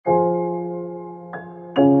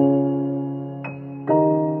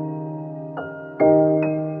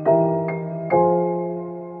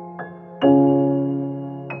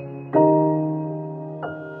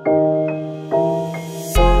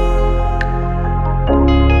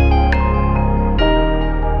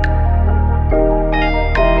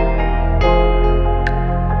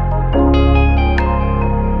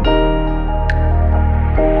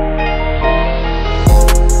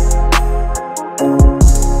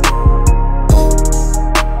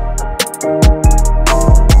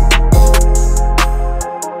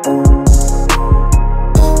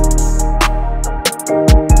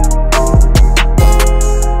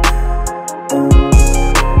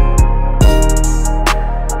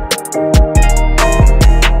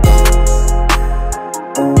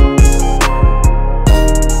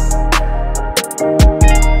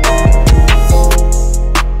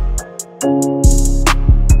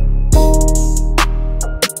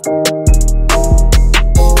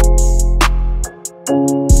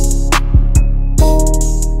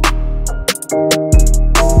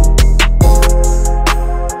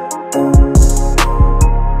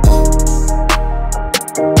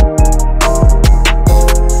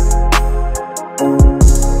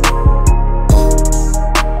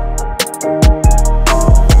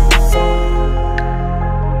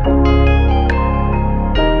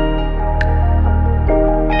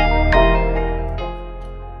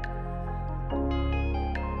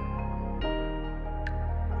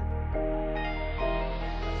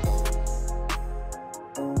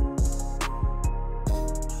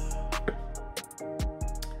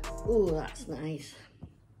Oh, that's nice.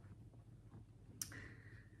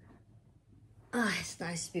 Ah, it's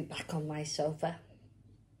nice to be back on my sofa.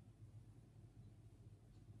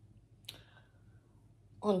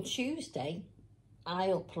 On Tuesday, I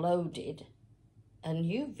uploaded a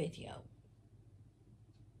new video,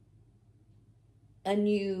 a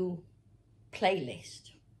new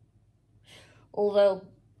playlist. Although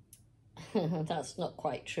that's not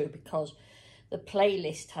quite true, because the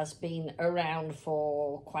playlist has been around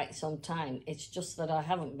for quite some time. It's just that I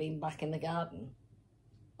haven't been back in the garden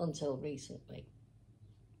until recently.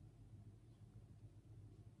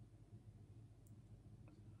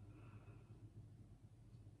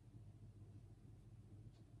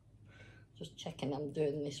 Just checking I'm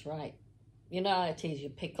doing this right. You know how it is, you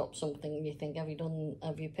pick up something and you think, have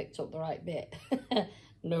you picked up the right bit?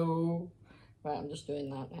 No. Right, I'm just doing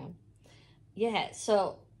that now. Yeah,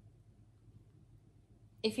 so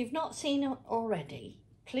if you've not seen it already,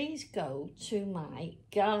 please go to my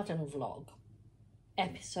garden vlog,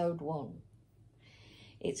 episode 1.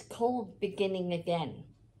 It's called Beginning Again.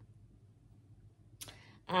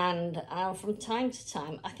 And from time to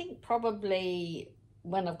time, I think probably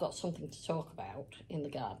when I've got something to talk about in the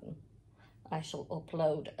garden, I shall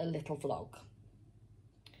upload a little vlog.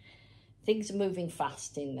 Things are moving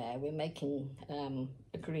fast in there. We're making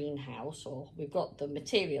a greenhouse, or we've got the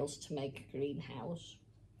materials to make a greenhouse.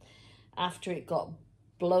 After it got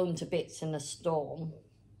blown to bits in a storm,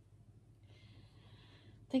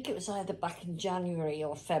 I think it was either back in January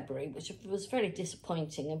or February, which was very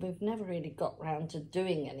disappointing, and we've never really got round to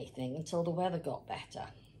doing anything until the weather got better.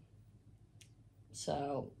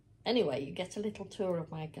 So anyway, you get a little tour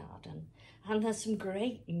of my garden, and there's some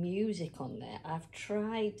great music on there. I've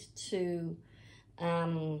tried to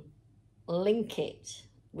link it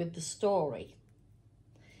with the story.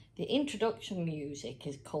 The introduction music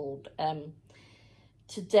is called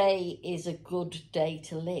Today is a Good Day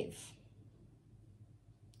to Live.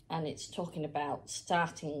 And it's talking about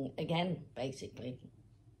starting again, basically.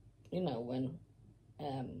 You know, when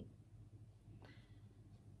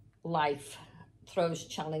life throws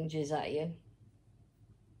challenges at you.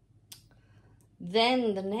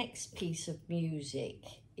 Then the next piece of music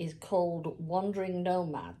is called Wandering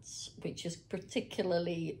Nomads, which is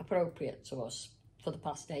particularly appropriate to us for the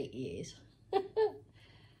past 8 years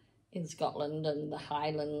in Scotland and the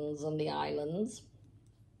Highlands and the islands.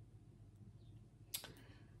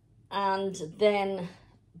 And then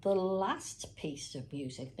the last piece of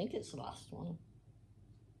music, I think it's the last one,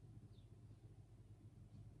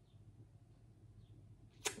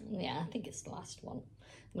 yeah, I think it's the last one,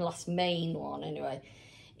 the last main one anyway,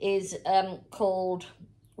 is called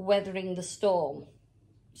Weathering the Storm.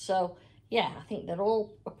 So yeah, I think they're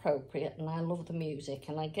all appropriate, and I love the music,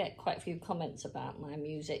 and I get quite a few comments about my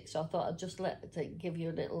music, so I thought I'd just give you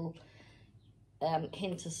a little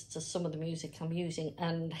hint as to some of the music I'm using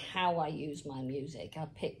and how I use my music. I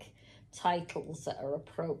pick titles that are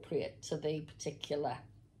appropriate to the particular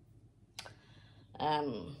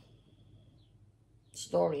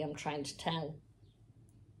story I'm trying to tell.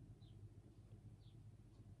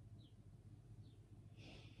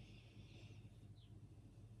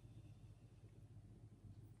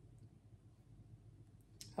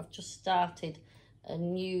 I've just started a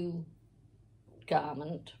new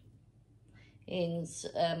garment in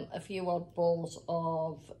a few odd balls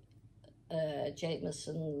of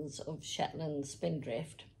Jameson's of Shetland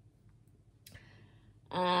Spindrift,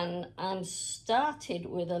 and I'm started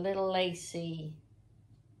with a little lacy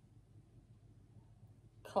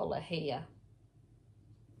collar here.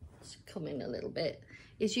 It's coming a little bit.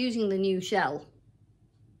 It's using the new shell,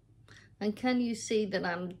 and can you see that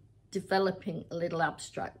I'm developing a little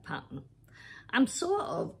abstract pattern? I'm sort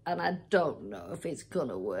of, and I don't know if it's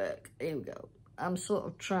gonna work, here we go, I'm sort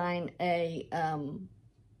of trying a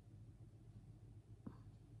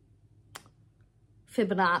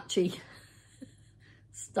Fibonacci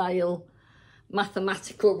style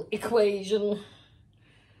mathematical equation.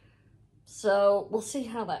 So we'll see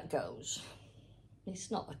how that goes. It's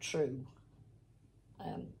not a true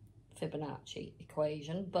Fibonacci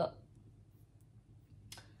equation, but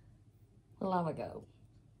we'll have a go.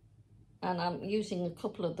 And I'm using a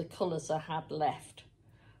couple of the colours I had left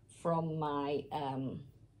from my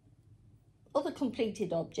other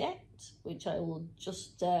completed objects, which I will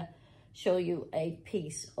just show you a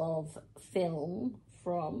piece of film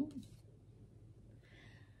from.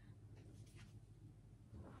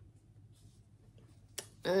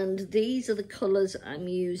 And these are the colours I'm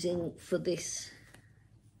using for this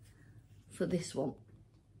one.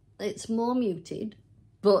 It's more muted,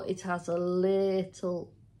 but it has a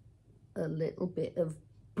little bit of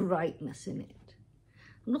brightness in it.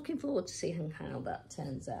 I'm looking forward to seeing how that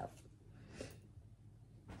turns out.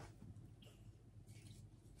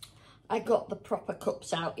 I got the proper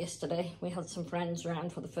cups out yesterday. We had some friends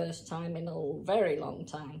around for the first time in a very long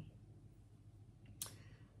time.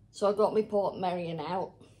 So I got my Port Merion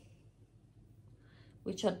out,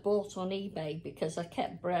 which I'd bought on eBay because I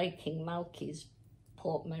kept breaking Malky's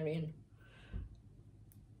Port Merion.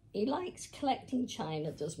 He likes collecting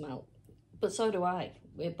china, does Mal, but so do I.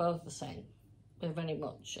 We're both the same. We're very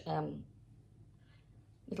much little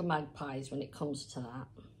magpies when it comes to that.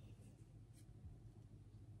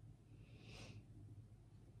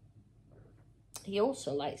 He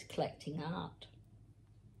also likes collecting art.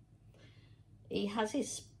 He has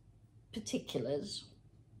his particulars,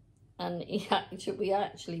 and we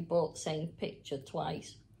actually bought the same picture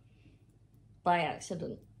twice by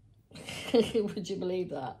accident. Would you believe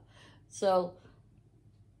that? So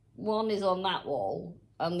one is on that wall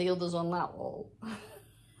and the other's on that wall.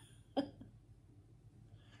 But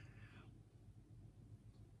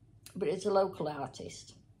it's a local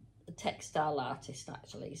artist, a textile artist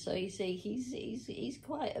actually. So you see, he's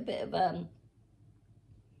quite a bit of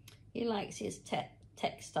he likes his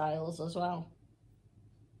textiles as well.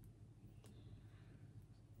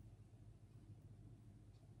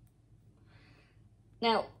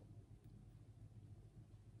 Now,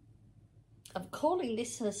 I'm calling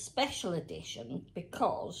this a special edition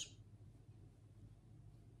because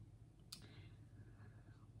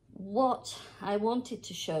what I wanted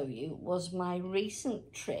to show you was my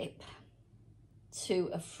recent trip to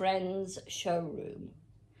a friend's showroom,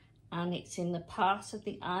 and it's in the part of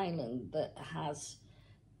the island that has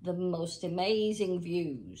the most amazing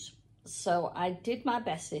views. So I did my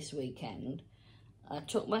best this weekend. I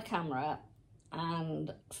took my camera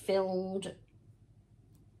and filmed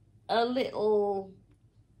a little,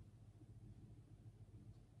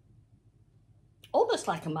 almost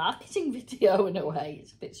like a marketing video in a way.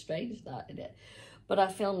 It's a bit strange that, isn't it? But I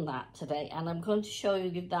filmed that today, and I'm going to show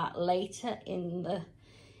you that later in the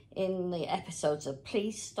episode. So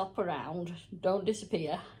please stop around, don't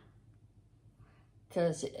disappear,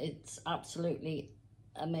 because it's absolutely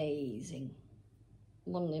amazing.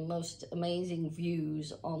 One of the most amazing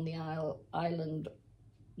views on the island,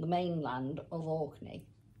 the mainland of Orkney.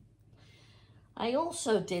 I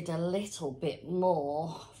also did a little bit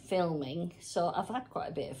more filming, so I've had quite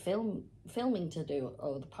a bit of filming to do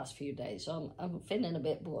over the past few days, so I'm feeling a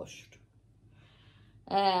bit blushed.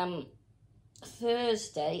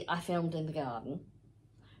 Thursday I filmed in the garden.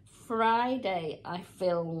 Friday I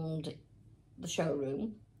filmed the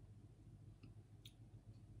showroom.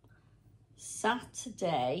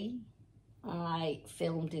 Saturday I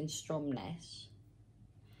filmed in Stromness.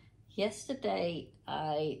 Yesterday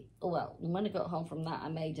when I got home from that, I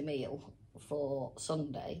made a meal for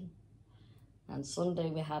Sunday, and Sunday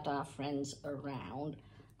we had our friends around,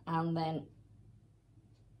 and then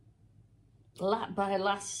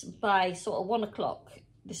by sort of 1 o'clock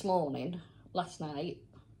this morning, last night,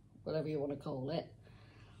 whatever you want to call it,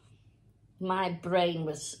 my brain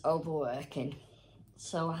was overworking.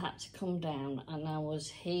 So I had to come down, and I was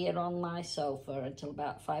here on my sofa until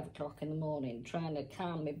about 5 o'clock in the morning, trying to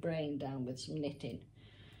calm my brain down with some knitting.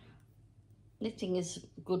 Knitting is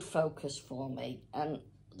good focus for me, and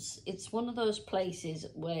it's one of those places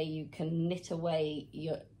where you can knit away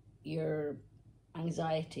your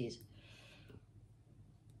anxieties.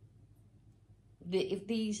 If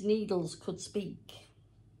these needles could speak,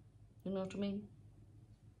 you know what I mean?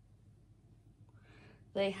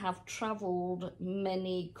 They have travelled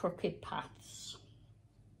many crooked paths.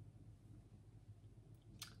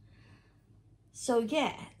 So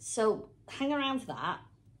yeah, so hang around for that.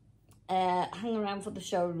 Hang around for the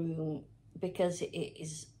showroom, because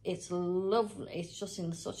it's lovely. It's just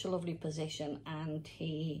in such a lovely position, and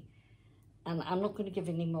I'm not going to give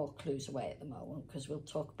any more clues away at the moment, because we'll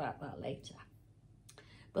talk about that later.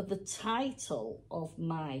 But the title of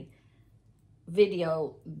my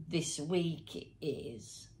video this week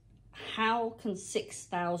is how can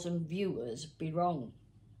 6,000 viewers be wrong?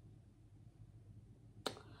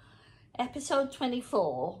 Episode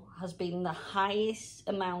 24 has been the highest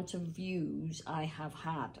amount of views I have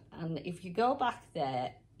had. And if you go back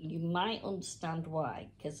there, you might understand why,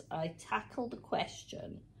 because I tackled the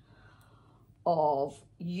question of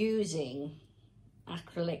using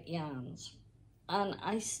acrylic yarns. And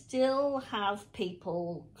I still have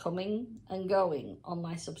people coming and going on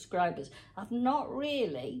my subscribers. I've not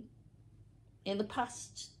really, in the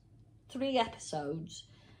past 3 episodes,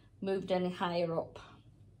 moved any higher up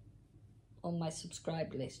on my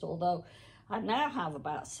subscriber list, although I now have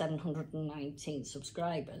about 719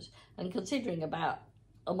 subscribers, and considering about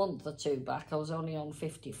a month or 2 back I was only on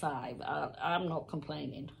 55, I'm not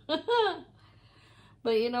complaining.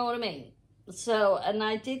 But you know what I mean. So, and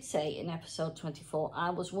I did say in episode 24, I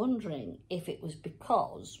was wondering if it was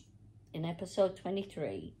because in episode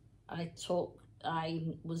 23 I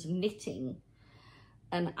was knitting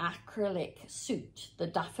an acrylic suit, the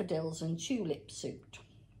daffodils and tulip suit.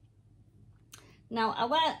 Now,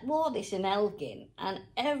 I wore this in Elgin and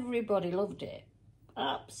everybody loved it.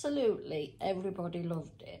 Absolutely everybody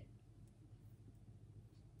loved it.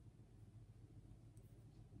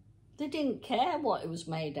 They didn't care what it was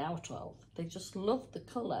made out of. They just loved the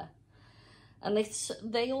colour. And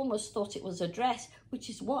they almost thought it was a dress, which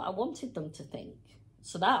is what I wanted them to think.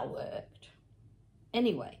 So that worked.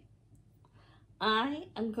 Anyway, I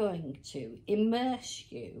am going to immerse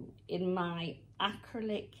you in my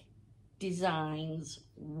acrylic designs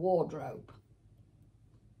wardrobe.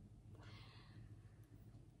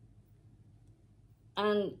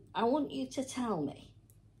 And I want you to tell me,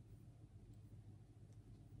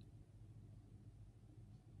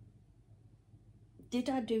 did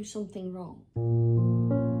I do something wrong?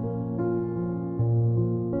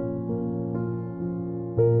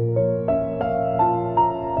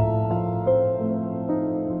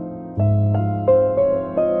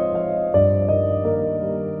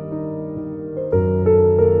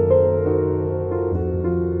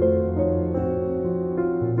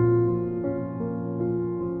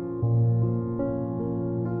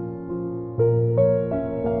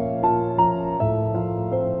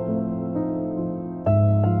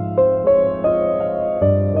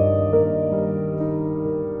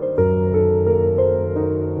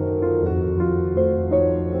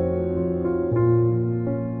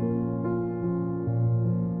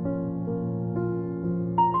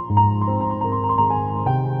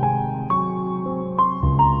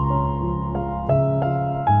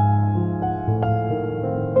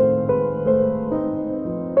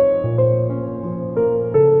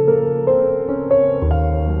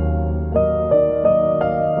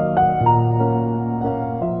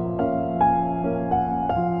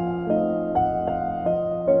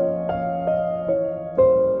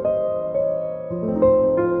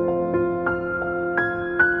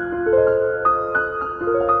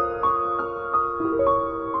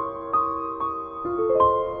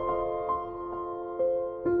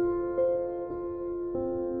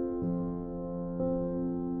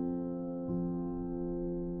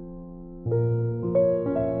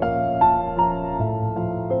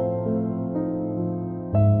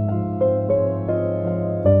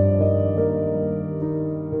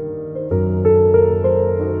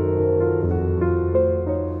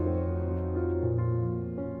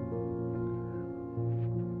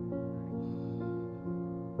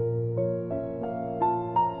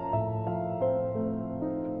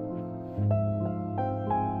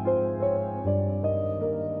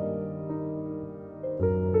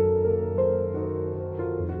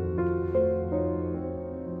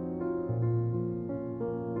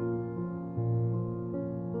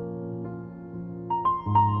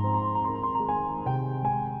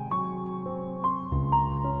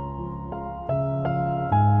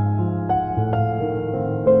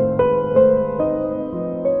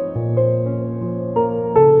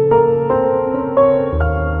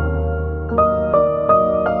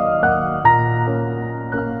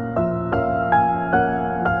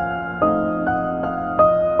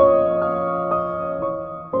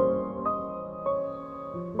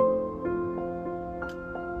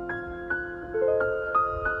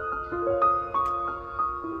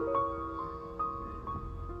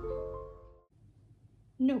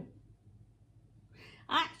 No.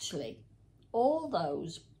 Actually, all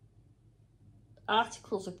those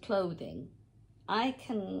articles of clothing, I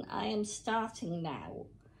am starting now.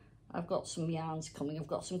 I've got some yarns coming. I've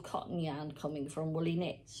got some cotton yarn coming from Woolly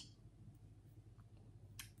Knits.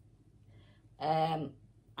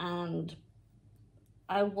 And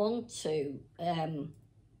I want to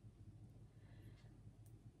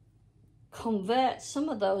convert some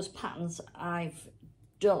of those patterns I've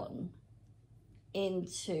done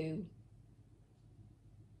into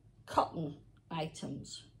cotton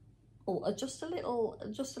items. Oh, just a little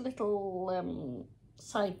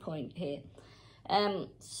side point here.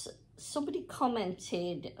 Somebody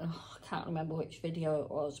commented, oh, I can't remember which video it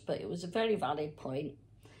was, but it was a very valid point,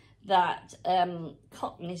 that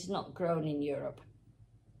cotton is not grown in Europe.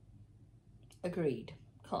 Agreed.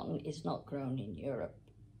 Cotton is not grown in Europe.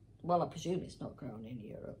 Well, I presume it's not grown in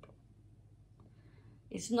Europe.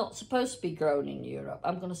 It's not supposed to be grown in Europe.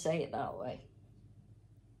 I'm going to say it that way.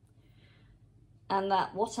 And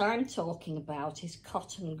that what I'm talking about is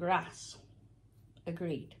cotton grass.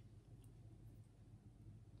 Agreed.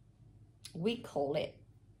 We call it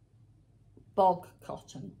bog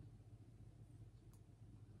cotton.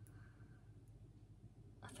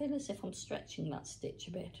 I feel as if I'm stretching that stitch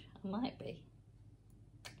a bit. I might be.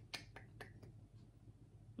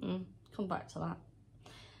 Come back to that.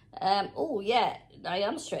 Oh yeah, I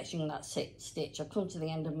am stretching that stitch. I've come to the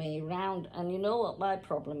end of my round, and you know what my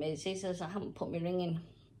problem is I haven't put my ring in,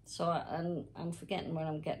 so I'm forgetting where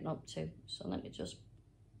I'm getting up to. So let me just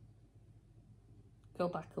go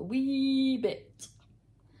back a wee bit,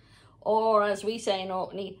 or as we say in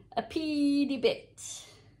Orkney, a peedy bit.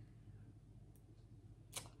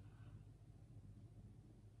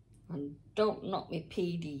 And don't knock me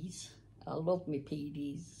PDs. I love me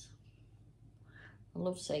PDs. I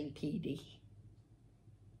love saying PD.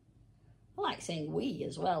 I like saying we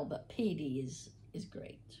as well, but PD is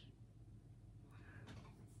great.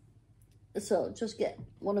 So just get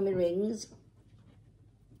one of my rings.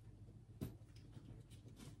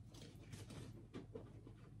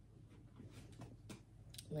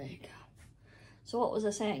 There you go. So what was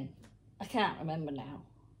I saying? I can't remember now.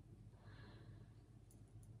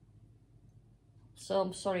 So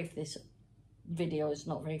I'm sorry if this video is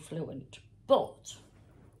not very fluent, but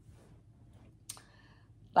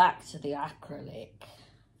back to the acrylic.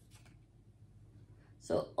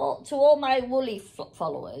 So to all my woolly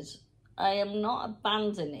followers, I am not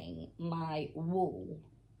abandoning my wool,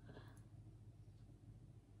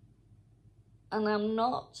 and I'm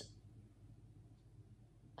not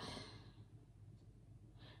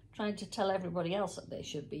trying to tell everybody else that they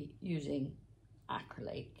should be using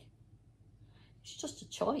acrylic. It's just a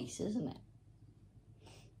choice, isn't it?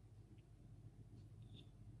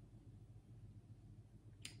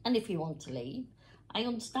 And if you want to leave, I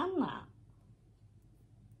understand that.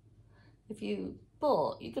 But you're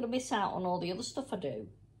going to miss out on all the other stuff I do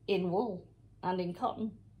in wool and in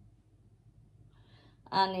cotton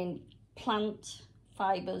and in plant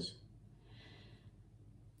fibres.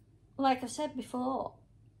 Like I've said before,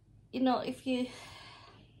 you know, if you...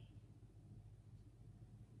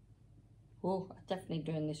 Oh, I'm definitely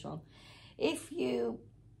doing this wrong. If you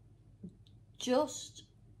just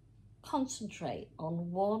concentrate on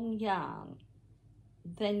one yarn,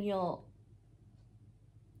 then you're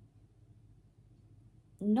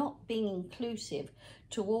not being inclusive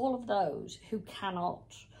to all of those who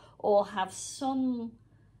cannot, or have some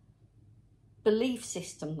belief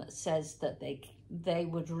system that says that they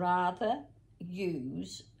would rather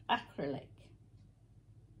use acrylic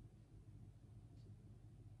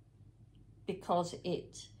because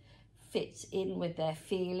it fits in with their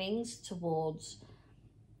feelings towards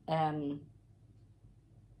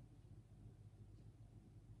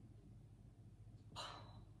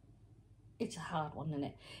it's a hard one, isn't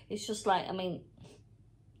it? It's just like, I mean,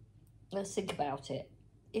 let's think about it.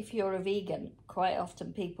 If you're a vegan, quite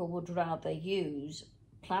often people would rather use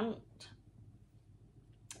plant-based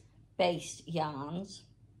yarns,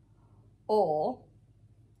 or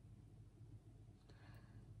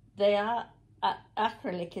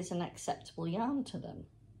acrylic is an acceptable yarn to them.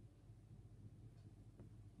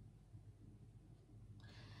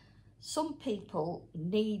 Some people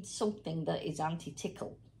need something that is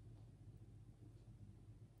anti-tickle.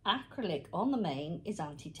 Acrylic on the main is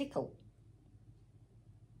anti-tickle.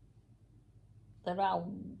 There are,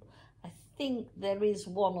 I think there is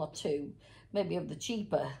one or two, maybe of the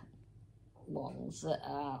cheaper ones that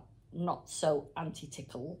are not so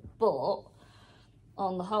anti-tickle, but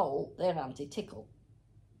on the whole, they're anti-tickle.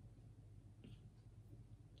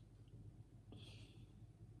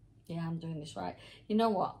 Yeah, I'm doing this right. You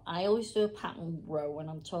know what? I always do a pattern row when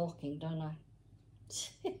I'm talking, don't I?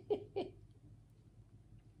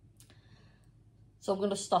 So I'm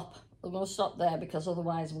going to stop. I'm going to stop there because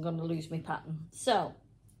otherwise I'm going to lose my pattern. So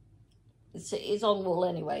it's on wool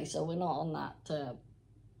anyway, so we're not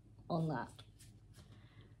on that.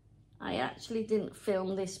 I actually didn't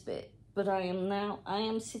film this bit, but I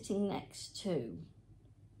am sitting next to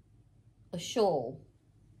a shawl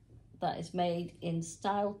that is made in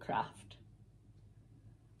Stylecraft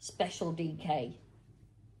Special DK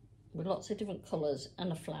with lots of different colours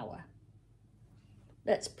and a flower.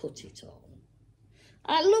 Let's put it on.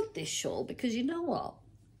 I love this shawl because you know what?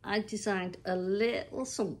 I designed a little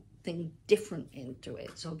something different into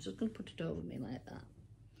it. So I'm just going to put it over me like that.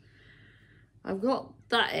 I've got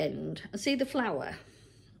that end. I see the flower.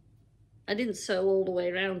 I didn't sew all the way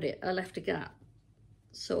around it. I left a gap.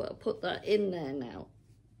 So I'll put that in there now.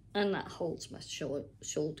 And that holds my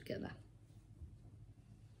shawl together.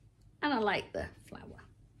 And I like the flower.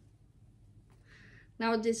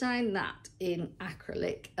 Now I designed that in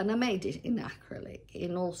acrylic, and I made it in acrylic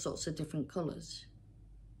in all sorts of different colours.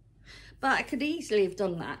 But I could easily have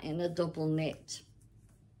done that in a double knit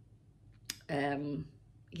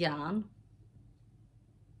yarn.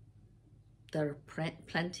 There are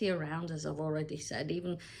plenty around, as I've already said.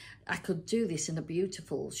 Even I could do this in a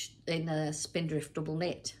beautiful, in a spindrift double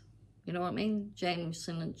knit. You know what I mean?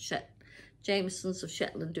 Jamesons of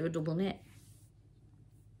Shetland do a double knit.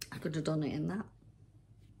 I could have done it in that.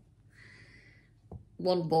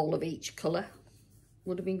 One ball of each colour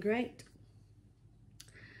would have been great.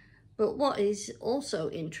 But what is also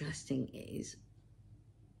interesting is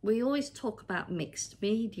we always talk about mixed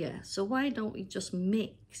media. So why don't we just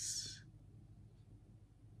mix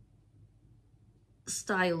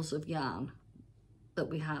styles of yarn that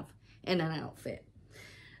we have in an outfit?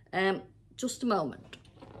 Just a moment.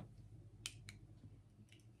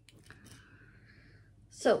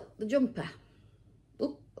 So the jumper.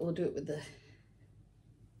 Oh, we'll do it with the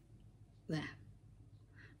there.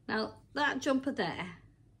 Now that jumper there,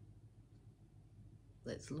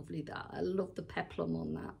 that's lovely. That I love the peplum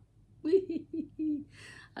on that.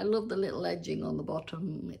 I love the little edging on the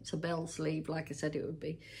bottom. It's a bell sleeve, like I said it would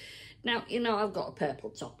be. Now, you know, I've got a purple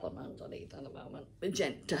top on underneath at the moment,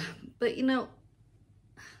 magenta. But you know,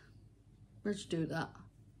 let's do that.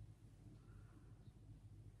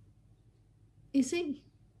 You see,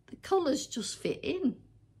 the colours just fit in.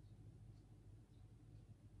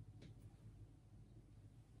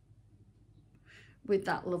 With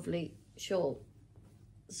that lovely shawl.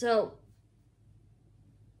 So,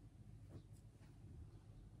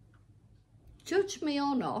 judge me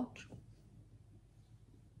or not,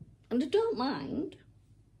 and I don't mind.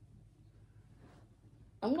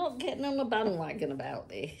 I'm not getting on a bandwagon about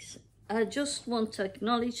this. I just want to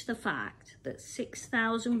acknowledge the fact that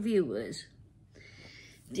 6,000 viewers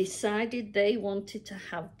decided they wanted to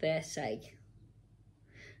have their say.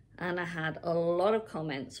 And I had a lot of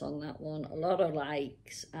comments on that one, a lot of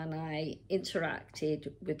likes, and I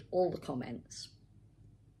interacted with all the comments.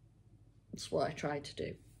 That's what I tried to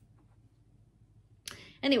do.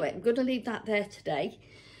 Anyway, I'm going to leave that there today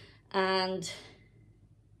and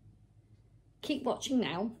keep watching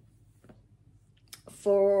now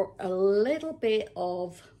for a little bit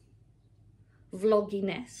of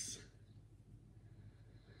vlogginess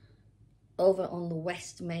over on the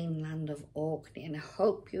west mainland of Orkney, and I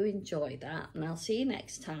hope you enjoy that, and I'll see you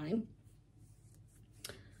next time.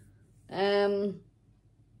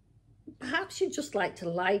 Perhaps you'd just like to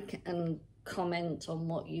like and comment on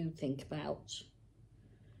what you think about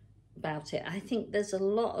it. I think there's a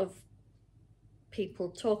lot of people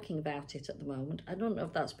talking about it at the moment. I don't know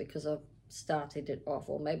if that's because I've started it off,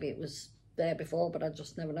 or maybe it was there before but I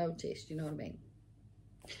just never noticed, you know what I mean?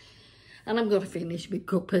 And I'm going to finish my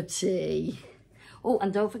cup of tea. Oh,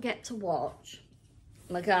 and don't forget to watch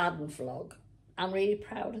my garden vlog. I'm really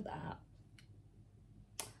proud of that.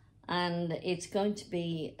 And it's going to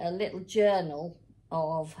be a little journal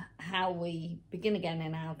of how we begin again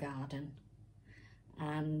in our garden.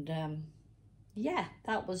 And yeah,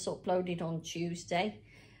 that was uploaded on Tuesday.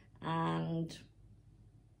 And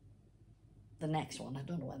the next one, I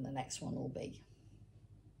don't know when the next one will be.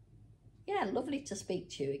 Yeah, lovely to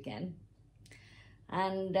speak to you again.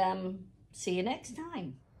 And see you next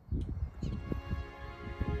time.